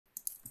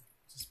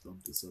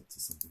bump this up to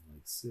something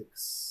like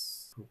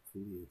 6.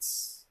 Hopefully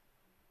it's...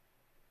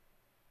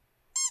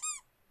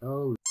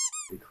 Oh,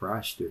 it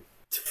crashed it.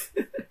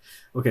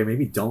 Okay,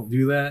 maybe don't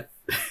do that.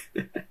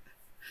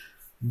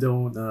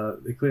 Don't,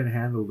 they couldn't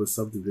handle the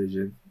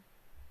subdivision.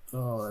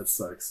 Oh, that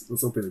sucks.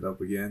 Let's open it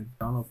up again.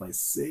 I don't know if I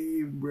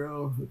saved,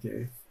 bro.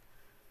 Okay.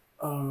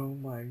 Oh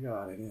my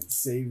god, I didn't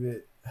save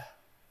it.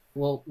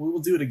 Well, we'll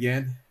do it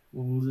again.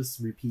 We'll just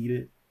repeat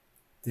it.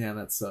 Damn,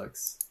 that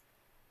sucks.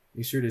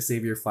 Make sure to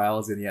save your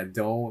files, and yeah,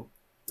 don't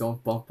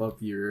bump up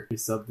your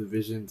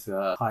subdivision to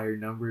a higher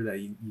number that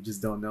you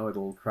just don't know.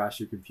 It'll crash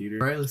your computer.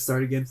 Alright, let's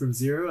start again from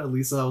 0. At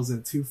least I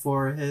wasn't too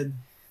far ahead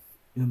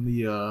in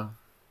the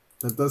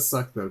that does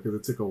suck though, because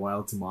it took a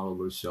while to model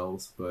those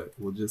shelves, but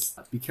we'll just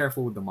be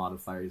careful with the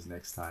modifiers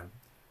next time.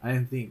 I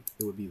didn't think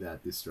it would be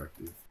that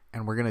destructive.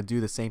 And we're going to do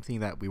the same thing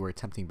that we were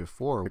attempting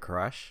before with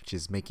Crash, which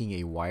is making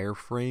a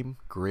wireframe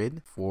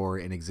grid for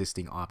an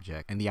existing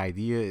object. And the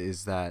idea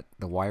is that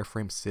the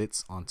wireframe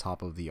sits on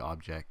top of the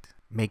object,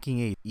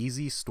 making a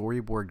easy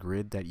storyboard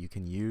grid that you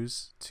can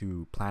use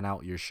to plan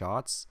out your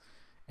shots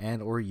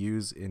and or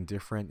use in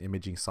different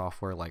imaging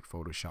software like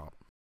Photoshop.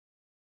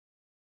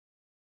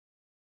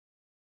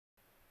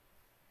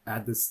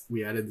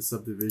 We added the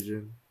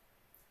subdivision.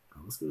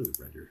 Oh, let's go to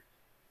the render.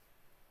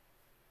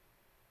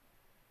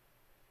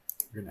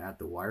 We're gonna add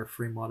the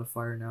wireframe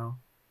modifier now.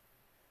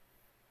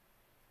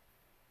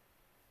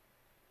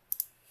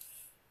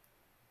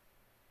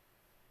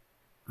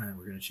 And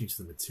we're gonna change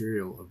the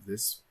material of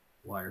this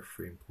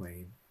wireframe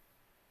plane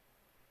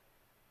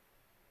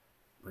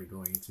by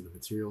going into the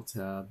material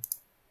tab. I'm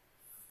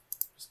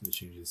just gonna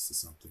change this to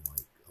something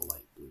like a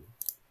light blue.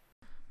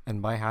 And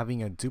by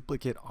having a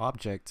duplicate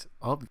object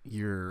of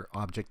your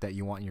object that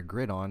you want your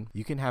grid on,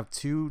 you can have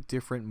 2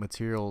 different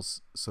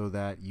materials so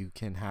that you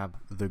can have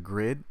the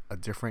grid a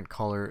different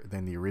color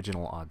than the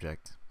original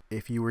object.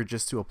 If you were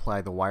just to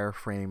apply the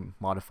wireframe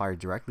modifier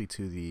directly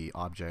to the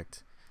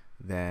object,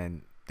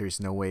 then there's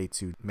no way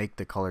to make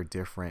the color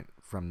different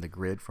from the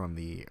grid from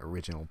the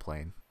original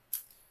plane.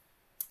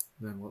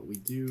 Then what we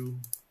do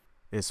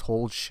is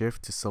hold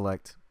shift to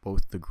select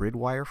both the grid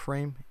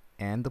wireframe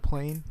and the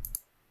plane.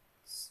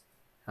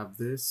 Have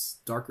this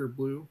darker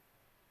blue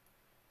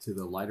to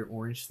the lighter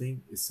orange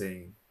thing is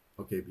saying,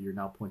 okay, but you're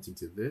now pointing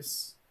to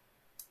this.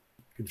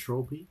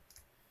 Control P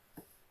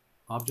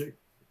object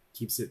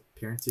keeps it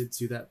parented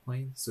to that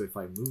plane. So if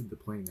I move the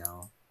plane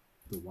now,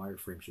 the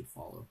wireframe should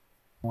follow.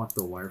 I want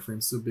the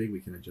wireframe so big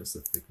we can adjust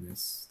the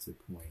thickness to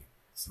point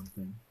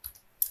something.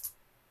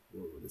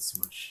 Whoa, this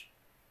much.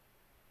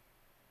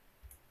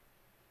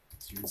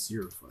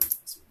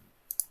 0.05.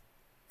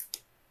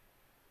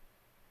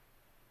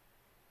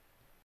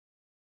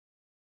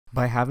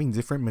 By having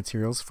different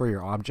materials for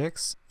your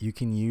objects, you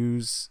can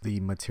use the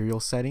material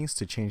settings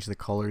to change the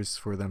colors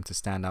for them to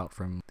stand out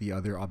from the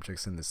other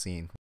objects in the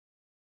scene.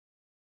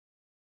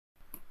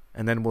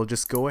 And then we'll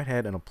just go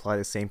ahead and apply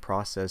the same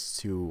process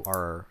to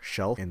our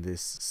shelf in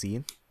this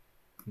scene.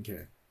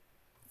 Okay.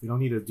 We don't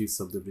need to do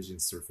subdivision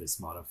surface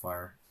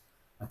modifier.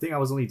 I think I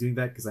was only doing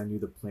that because I knew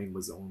the plane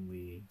was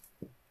only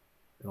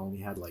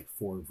had like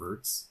 4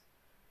 verts.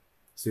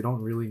 So you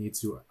don't really need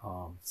to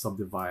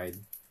subdivide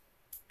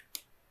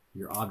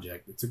your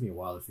object. It took me a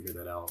while to figure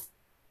that out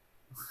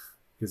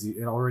because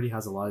it already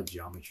has a lot of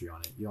geometry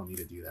on it. You don't need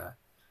to do that.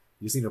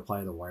 You just need to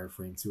apply the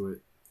wireframe to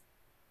it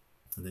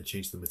and then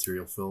change the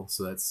material fill,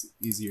 so that's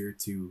easier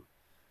to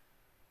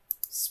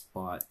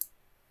spot.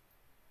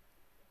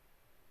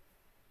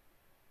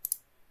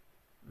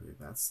 Okay,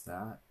 that's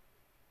that.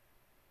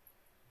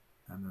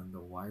 And then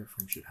the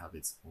wireframe should have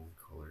its own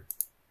color.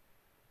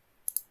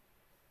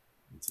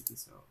 Let me take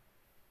this out.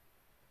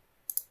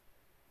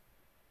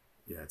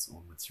 Yeah, its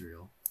own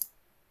material.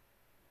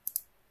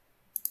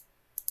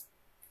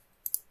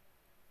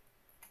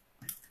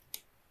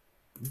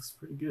 Looks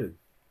pretty good.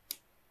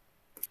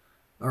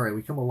 Alright,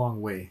 we come a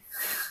long way.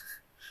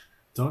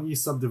 Don't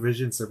use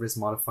subdivision surface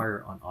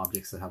modifier on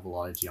objects that have a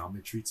lot of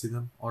geometry to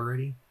them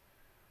already.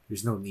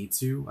 There's no need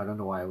to. I don't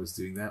know why I was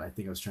doing that. I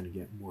think I was trying to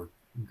get more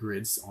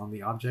grids on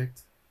the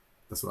object.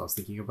 That's what I was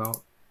thinking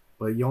about.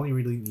 But you only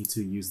really need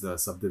to use the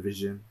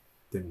subdivision,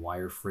 then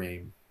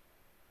wireframe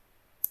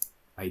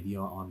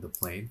idea on the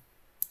plane.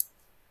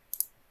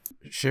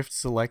 Shift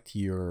select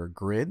your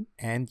grid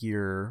and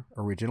your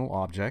original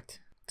object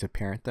to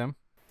parent them.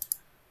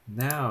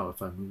 Now,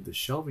 if I move the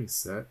shelving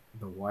set,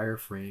 the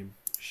wireframe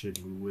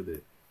should move with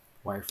it.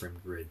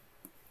 Wireframe grid.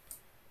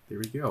 There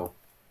we go.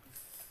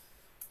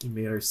 We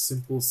made our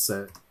simple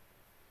set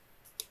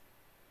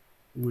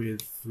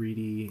with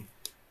 3D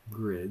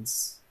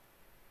grids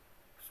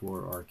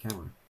for our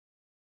camera.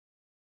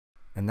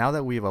 And now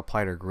that we have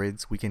applied our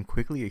grids, we can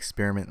quickly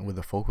experiment with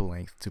the focal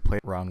length to play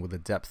around with the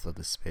depth of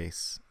the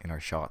space in our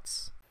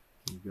shots.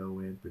 You go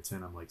in,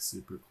 pretend I'm like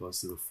super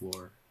close to the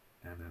floor,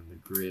 and then the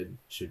grid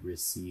should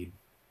recede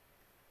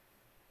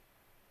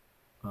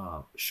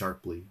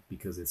sharply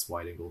because it's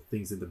wide angle.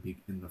 Things in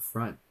the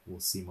front will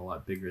seem a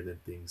lot bigger than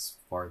things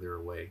farther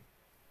away.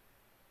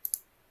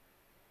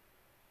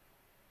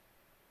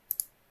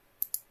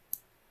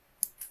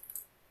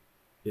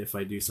 if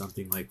I do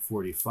something like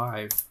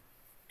 45,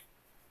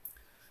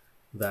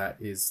 that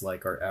is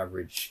like our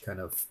average kind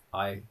of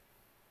eye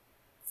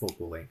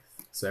focal length.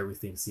 So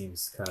everything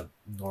seems kind of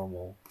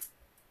normal.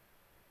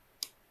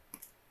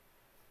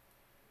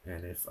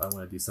 And if I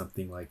want to do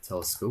something like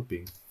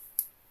telescoping,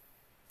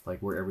 like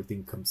where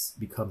everything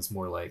becomes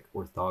more like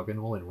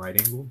orthogonal and right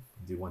angled,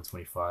 do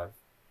 125.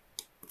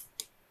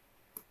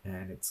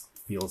 And it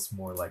feels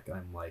more like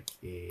I'm like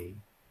a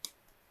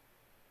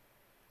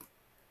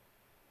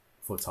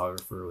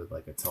photographer with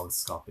like a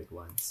telescopic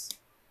lens.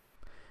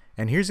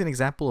 And here's an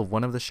example of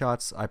one of the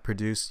shots I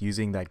produced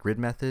using that grid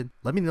method.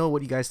 Let me know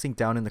what you guys think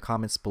down in the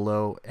comments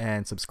below,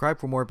 and subscribe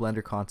for more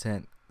Blender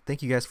content.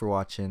 Thank you guys for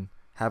watching.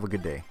 Have a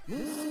good day.